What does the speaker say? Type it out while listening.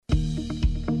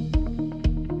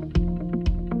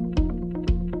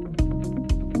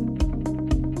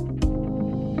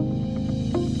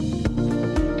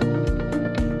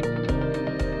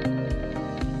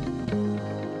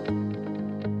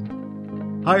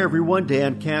Hi everyone,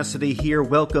 Dan Cassidy here.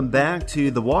 Welcome back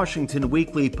to the Washington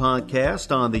Weekly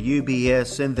Podcast on the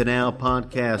UBS In the Now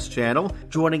podcast channel.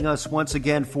 Joining us once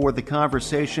again for the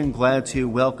conversation, glad to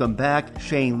welcome back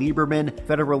Shane Lieberman,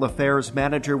 Federal Affairs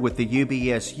Manager with the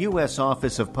UBS U.S.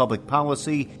 Office of Public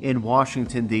Policy in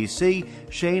Washington, D.C.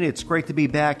 Shane, it's great to be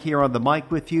back here on the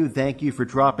mic with you. Thank you for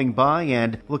dropping by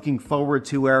and looking forward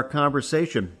to our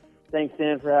conversation. Thanks,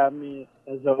 Dan, for having me.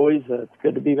 As always, it's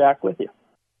good to be back with you.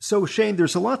 So, Shane,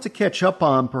 there's a lot to catch up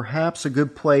on. Perhaps a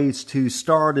good place to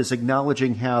start is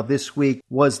acknowledging how this week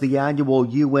was the annual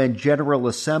UN General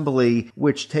Assembly,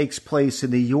 which takes place in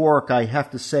New York. I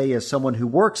have to say, as someone who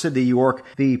works in New York,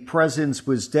 the presence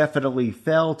was definitely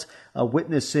felt.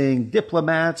 Witnessing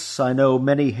diplomats, I know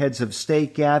many heads of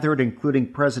state gathered,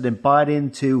 including President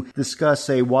Biden, to discuss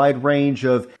a wide range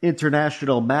of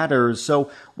international matters. So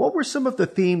what were some of the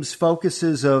themes,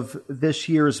 focuses of this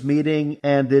year's meeting,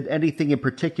 and did anything in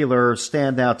particular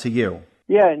stand out to you?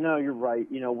 Yeah, no, you're right.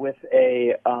 You know, with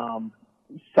a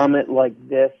summit like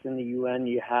this in the UN,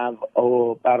 you have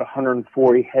about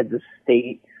 140 heads of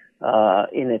state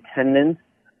in attendance.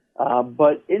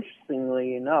 But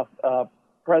interestingly enough,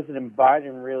 President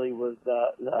Biden really was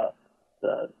the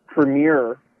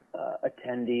premier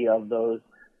attendee of those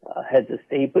heads of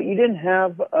state, but you didn't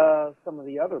have some of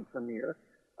the other premier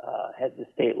heads of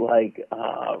state like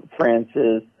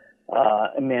France's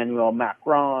Emmanuel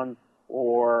Macron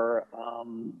or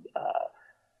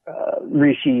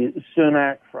Rishi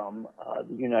Sunak from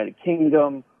the United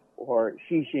Kingdom or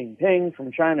Xi Jinping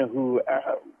from China, who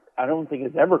I don't think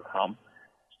has ever come.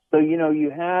 So, you know,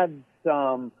 you had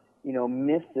some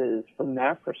misses from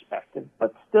that perspective,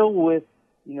 but still with,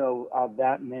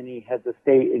 that many heads of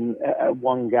state in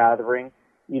one gathering,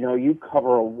 you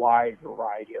cover a wide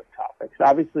variety of topics.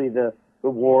 Obviously, the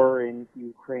war in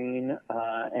Ukraine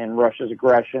and Russia's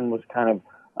aggression was kind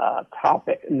of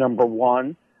topic number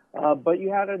one, but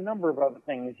you had a number of other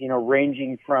things,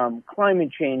 ranging from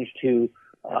climate change to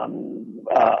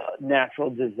natural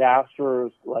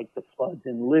disasters like the floods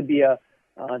in Libya,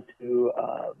 to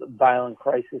the violent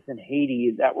crisis in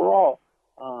Haiti, that were all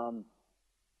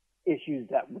issues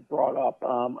that were brought up.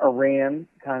 Iran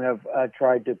kind of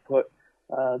tried to put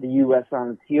the U.S.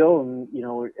 on its heel and,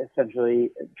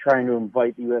 essentially trying to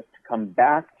invite the U.S. to come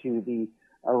back to the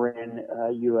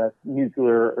Iran-U.S.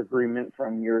 nuclear agreement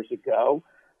from years ago.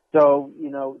 So,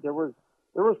 there was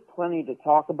plenty to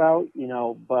talk about,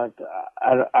 but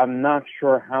I'm not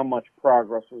sure how much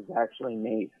progress was actually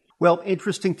made. Well,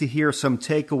 interesting to hear some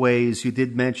takeaways. You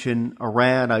did mention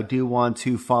Iran. I do want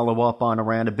to follow up on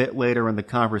Iran a bit later in the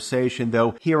conversation,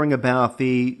 though. Hearing about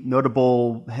the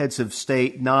notable heads of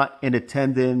state not in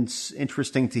attendance,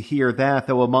 interesting to hear that,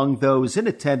 though among those in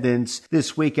attendance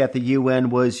this week at the UN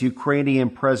was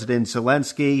Ukrainian President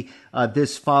Zelensky.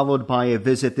 This followed by a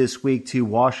visit this week to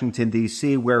Washington,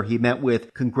 D.C., where he met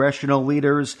with congressional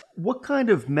leaders. What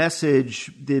kind of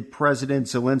message did President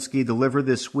Zelensky deliver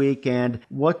this week, and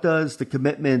what does the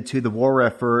commitment to the war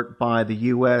effort by the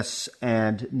U.S.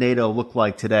 and NATO look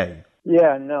like today?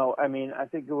 Yeah, no, I mean, I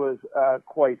think it was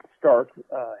quite stark,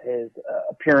 his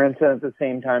appearance, and at the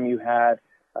same time you had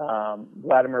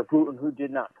Vladimir Putin, who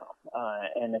did not come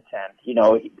and attend,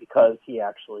 because he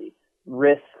actually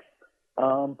risks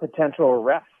potential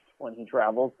arrest when he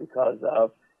travels because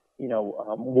of,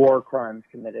 war crimes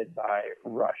committed by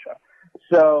Russia.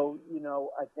 So,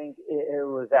 I think it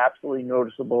was absolutely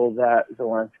noticeable that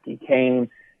Zelensky came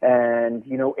and,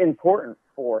 important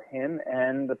for him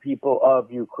and the people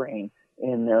of Ukraine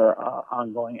in their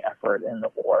ongoing effort in the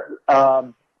war.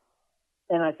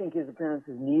 And I think his appearance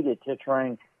is needed to try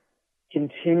and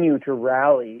continue to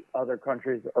rally other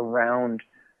countries around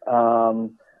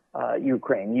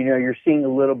Ukraine. You're seeing a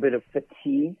little bit of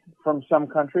fatigue from some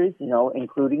countries,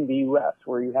 including the U.S.,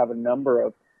 where you have a number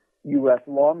of U.S.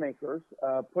 lawmakers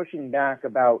pushing back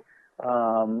about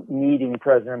meeting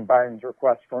President Biden's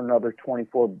request for another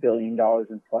 $24 billion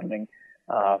in funding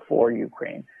for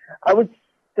Ukraine. I would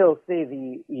still say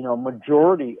the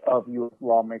majority of U.S.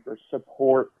 lawmakers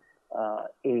support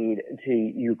aid to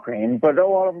Ukraine, but a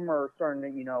lot of them are starting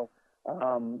to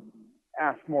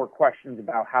ask more questions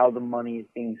about how the money is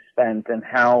being spent and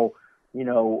how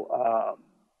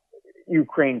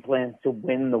Ukraine plans to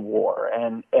win the war,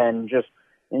 and just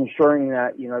ensuring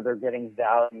that they're getting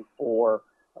value for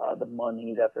the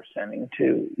money that they're sending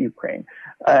to Ukraine.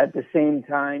 At the same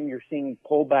time, you're seeing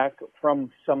pullback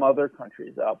from some other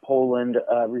countries. Poland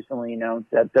recently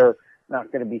announced that they're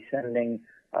not going to be sending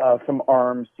some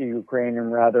arms to Ukraine,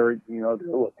 and rather, they're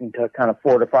looking to kind of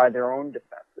fortify their own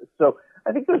defenses. So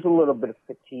I think there's a little bit of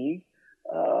fatigue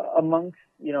amongst,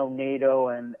 NATO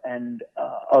and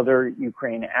other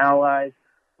Ukraine allies.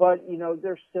 But,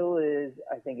 there still is,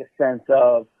 I think, a sense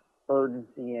of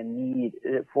urgency and need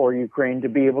for Ukraine to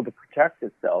be able to protect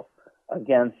itself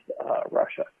against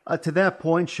Russia. To that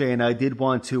point, Shane, I did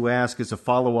want to ask as a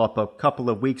follow-up, a couple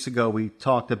of weeks ago, we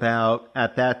talked about,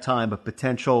 at that time, a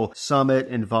potential summit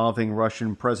involving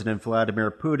Russian President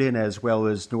Vladimir Putin as well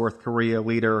as North Korea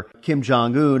leader Kim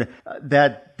Jong-un.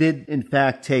 That did, in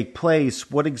fact, take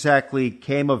place. What exactly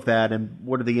came of that, and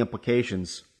what are the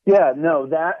implications? Yeah, no,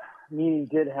 that meeting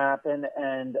did happen,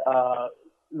 and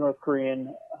North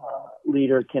Korean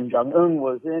leader Kim Jong-un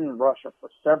was in Russia for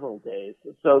several days.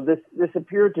 So this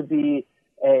appeared to be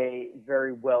a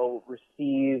very well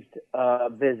received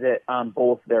visit on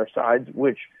both their sides,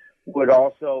 which would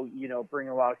also, bring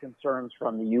a lot of concerns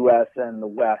from the U.S. and the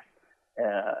West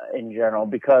in general,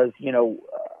 because,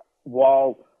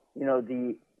 while,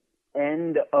 the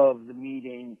end of the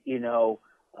meeting,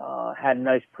 had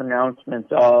nice pronouncements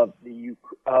of the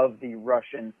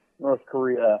Russian North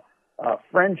Korea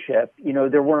friendship,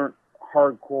 there weren't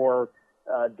hardcore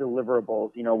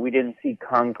deliverables. We didn't see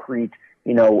concrete,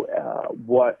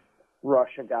 what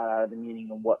Russia got out of the meeting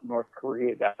and what North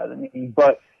Korea got out of the meeting.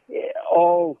 But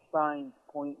all signs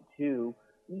point to,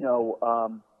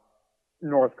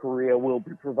 North Korea will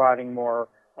be providing more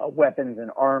weapons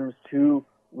and arms to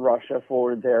Russia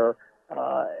for their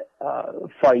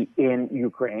fight in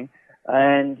Ukraine.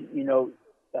 And,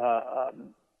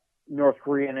 North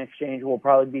Korea in exchange will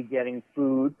probably be getting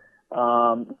food,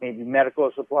 maybe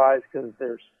medical supplies because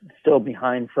they're still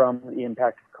behind from the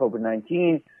impact of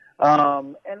COVID-19,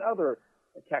 and other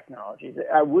technologies.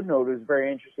 I would note it was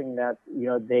very interesting that,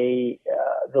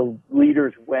 the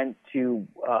leaders went to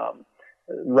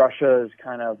Russia's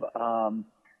kind of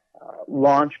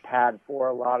launch pad for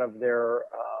a lot of their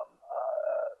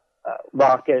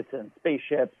rockets and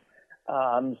spaceships.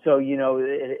 So,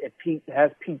 it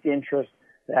has piqued interest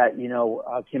that,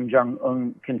 Kim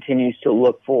Jong-un continues to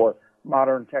look for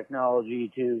modern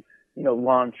technology to,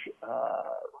 launch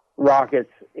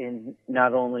rockets in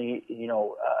not only,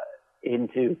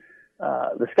 into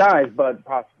the skies, but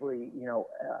possibly,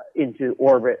 into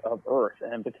orbit of Earth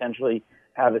and potentially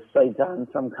have its sights on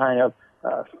some kind of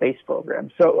space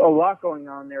program. So a lot going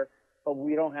on there, but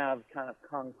we don't have kind of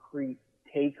concrete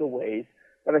takeaways.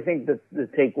 But I think that the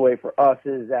takeaway for us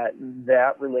is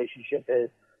that relationship is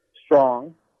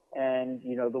strong, and,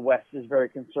 the West is very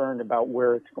concerned about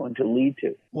where it's going to lead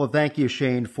to. Well, thank you,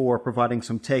 Shane, for providing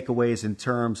some takeaways in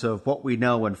terms of what we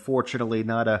know. Unfortunately,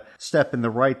 not a step in the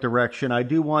right direction. I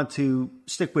do want to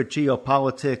stick with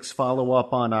geopolitics, follow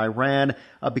up on Iran,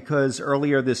 because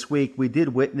earlier this week we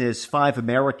did witness 5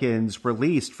 Americans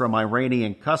released from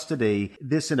Iranian custody,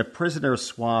 this in a prisoner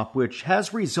swap, which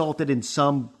has resulted in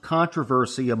some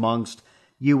controversy amongst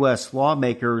U.S.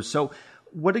 lawmakers. So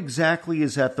what exactly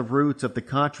is at the roots of the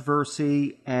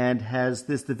controversy, and has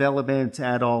this development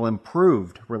at all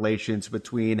improved relations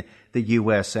between the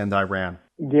U.S. and Iran?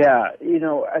 Yeah,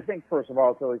 I think first of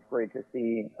all, it's always great to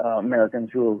see Americans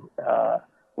who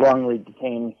wrongly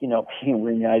detained, being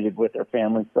reunited with their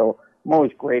families. So I'm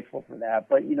always grateful for that.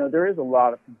 But, there is a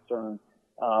lot of concern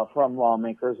from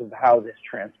lawmakers of how this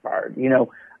transpired.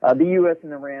 The U.S.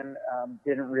 and Iran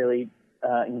didn't really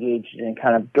engaged in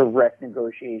kind of direct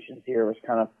negotiations here. It was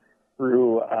kind of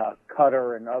through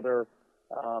Qatar and other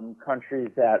countries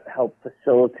that helped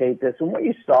facilitate this. And what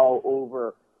you saw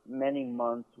over many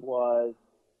months was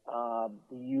the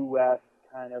U.S.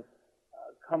 kind of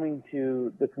coming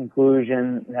to the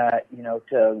conclusion that,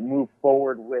 to move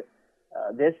forward with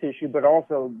this issue, but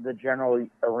also the general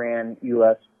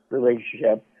Iran-U.S.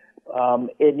 relationship,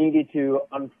 it needed to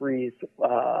unfreeze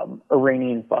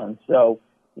Iranian funds. So,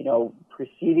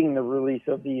 preceding the release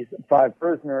of these 5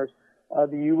 prisoners,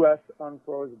 the U.S.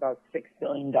 unfroze about $6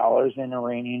 billion in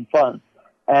Iranian funds.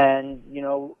 And,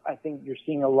 I think you're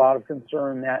seeing a lot of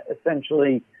concern that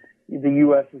essentially the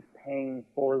U.S. is paying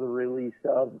for the release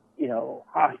of,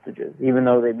 hostages, even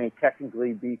though they may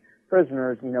technically be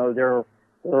prisoners,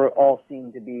 they're all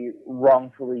seem to be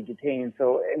wrongfully detained.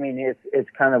 So, I mean, it's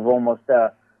kind of almost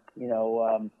a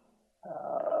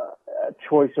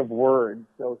choice of words.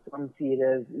 So some see it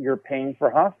as you're paying for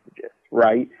hostages,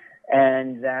 right?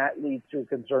 And that leads to a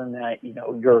concern that,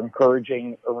 you're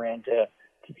encouraging Iran to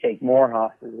take more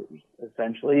hostages,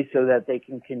 essentially, so that they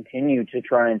can continue to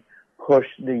try and push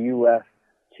the U.S.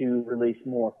 to release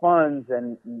more funds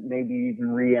and maybe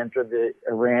even re-enter the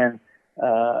Iran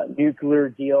nuclear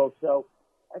deal. So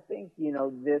I think,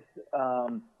 this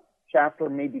chapter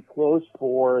may be closed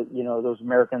for, those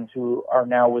Americans who are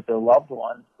now with their loved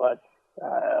ones, but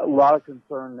a lot of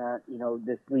concern that,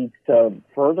 this leads to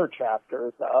further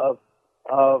chapters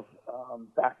of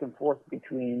back and forth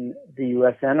between the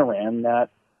U.S. and Iran that,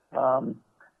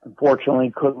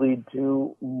 unfortunately could lead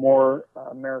to more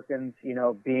Americans,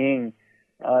 being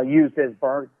used as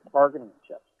bargaining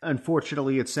chips.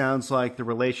 Unfortunately, it sounds like the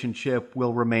relationship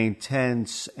will remain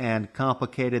tense and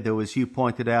complicated, though, as you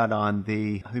pointed out, on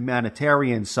the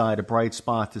humanitarian side, a bright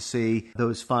spot to see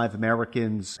those 5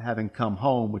 Americans having come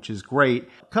home, which is great.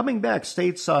 Coming back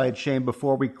stateside, Shane,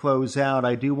 before we close out,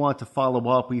 I do want to follow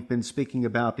up. We've been speaking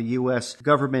about the U.S.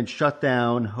 government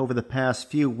shutdown over the past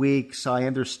few weeks. I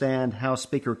understand House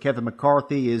Speaker Kevin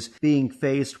McCarthy is being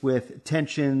faced with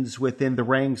tensions within the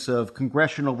ranks of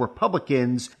congressional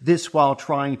Republicans, this while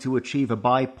trying to achieve a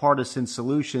bipartisan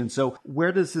solution. So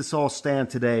where does this all stand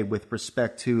today with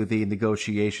respect to the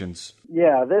negotiations?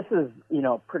 Yeah, this is,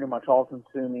 pretty much all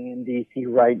consuming in D.C.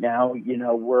 right now.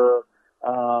 We're,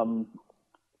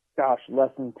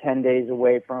 less than 10 days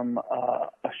away from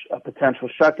a potential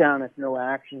shutdown if no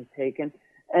action is taken.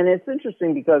 And it's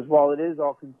interesting because while it is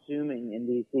all consuming in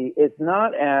D.C., it's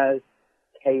not as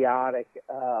chaotic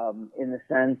in the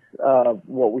sense of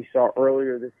what we saw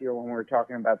earlier this year when we were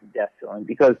talking about the debt ceiling,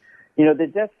 because the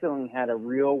debt ceiling had a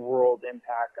real world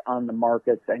impact on the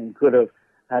markets and could have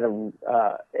had an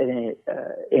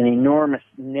enormous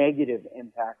negative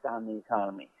impact on the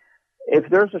economy. If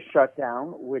there's a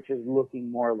shutdown, which is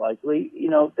looking more likely,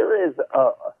 there is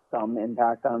some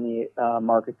impact on the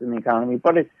markets and the economy,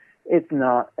 but it's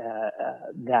not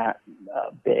that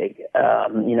big,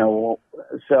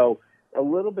 so a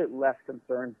little bit less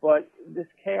concerned, but this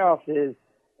chaos is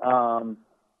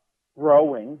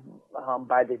growing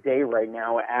by the day right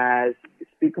now as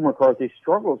Speaker McCarthy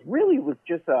struggles really with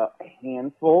just a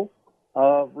handful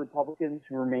of Republicans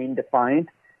who remain defiant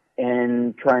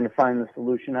and trying to find the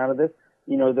solution out of this.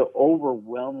 The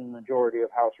overwhelming majority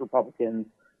of House Republicans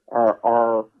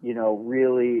are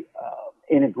really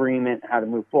in agreement how to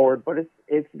move forward, but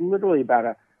it's literally about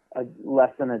a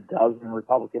less than a dozen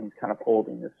Republicans kind of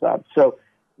holding this up. So,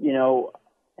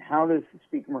 how does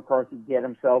Speaker McCarthy get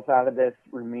himself out of this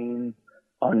remains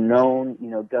unknown.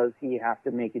 Does he have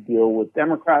to make a deal with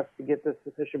Democrats to get the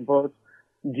sufficient votes?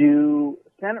 Do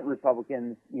Senate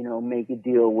Republicans, make a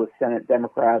deal with Senate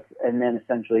Democrats, and then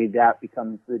essentially that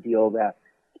becomes the deal that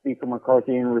Speaker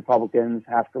McCarthy and Republicans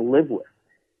have to live with?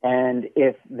 And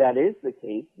if that is the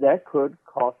case, that could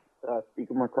cost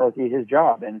Speaker McCarthy his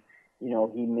job, and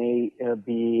he may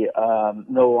be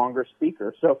no longer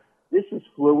Speaker. So this is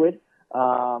fluid,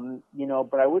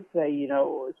 but I would say,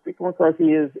 Speaker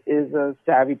McCarthy is a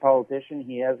savvy politician.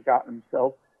 He has gotten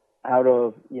himself out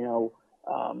of,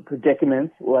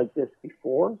 predicaments like this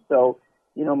before. So,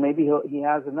 maybe he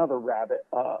has another rabbit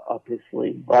up his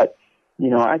sleeve. But,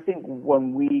 I think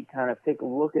when we kind of take a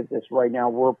look at this right now,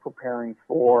 we're preparing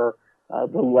for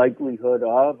the likelihood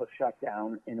of a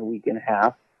shutdown in a week and a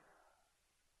half.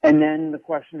 And then the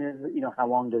question is, how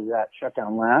long does that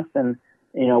shutdown last? And,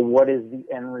 what is the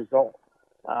end result?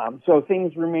 So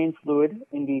things remain fluid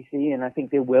in D.C., and I think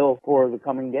they will for the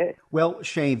coming days. Well,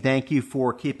 Shane, thank you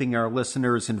for keeping our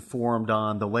listeners informed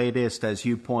on the latest. As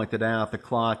you pointed out, the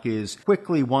clock is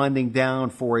quickly winding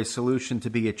down for a solution to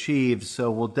be achieved,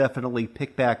 so we'll definitely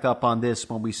pick back up on this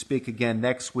when we speak again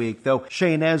next week. Though,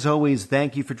 Shane, as always,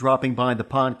 thank you for dropping by the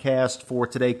podcast for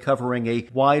today, covering a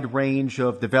wide range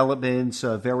of developments,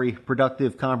 a very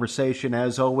productive conversation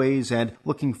as always, and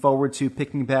looking forward to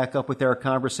picking back up with our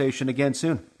conversation again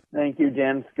soon. Thank you,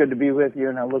 Dan. It's good to be with you,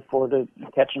 and I look forward to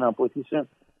catching up with you soon.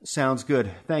 Sounds good.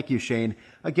 Thank you, Shane.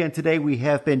 Again, today we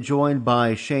have been joined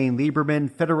by Shane Lieberman,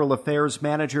 Federal Affairs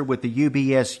Manager with the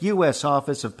UBS U.S.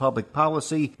 Office of Public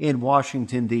Policy in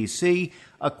Washington, D.C.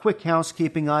 A quick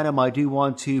housekeeping item I do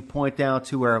want to point out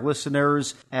to our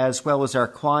listeners, as well as our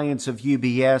clients of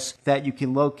UBS, that you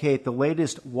can locate the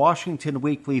latest Washington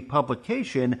Weekly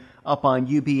publication up on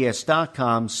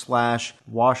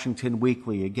ubs.com/Washington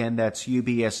Weekly. Again, that's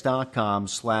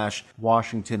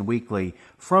ubs.com/Washington Weekly.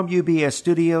 From UBS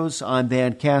Studios, I'm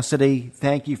Dan Cassidy.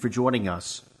 Thank you for joining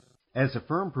us. As a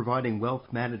firm providing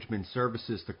wealth management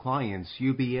services to clients,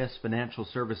 UBS Financial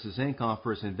Services, Inc.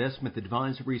 offers investment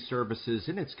advisory services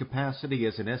in its capacity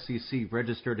as an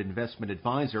SEC-registered investment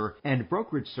advisor and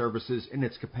brokerage services in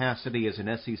its capacity as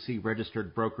an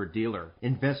SEC-registered broker-dealer.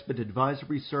 Investment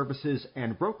advisory services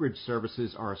and brokerage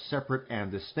services are separate and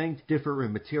distinct, differ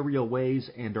in material ways,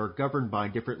 and are governed by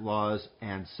different laws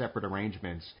and separate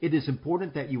arrangements. It is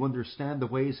important that you understand the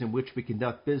ways in which we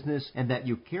conduct business and that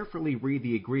you carefully read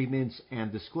the agreement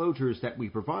and disclosures that we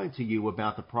provide to you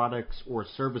about the products or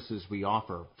services we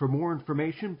offer. For more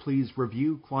information, please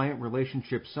review Client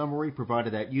Relationship Summary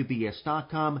provided at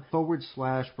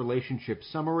ubs.com/relationship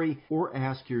summary or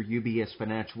ask your UBS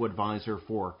financial advisor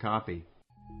for a copy.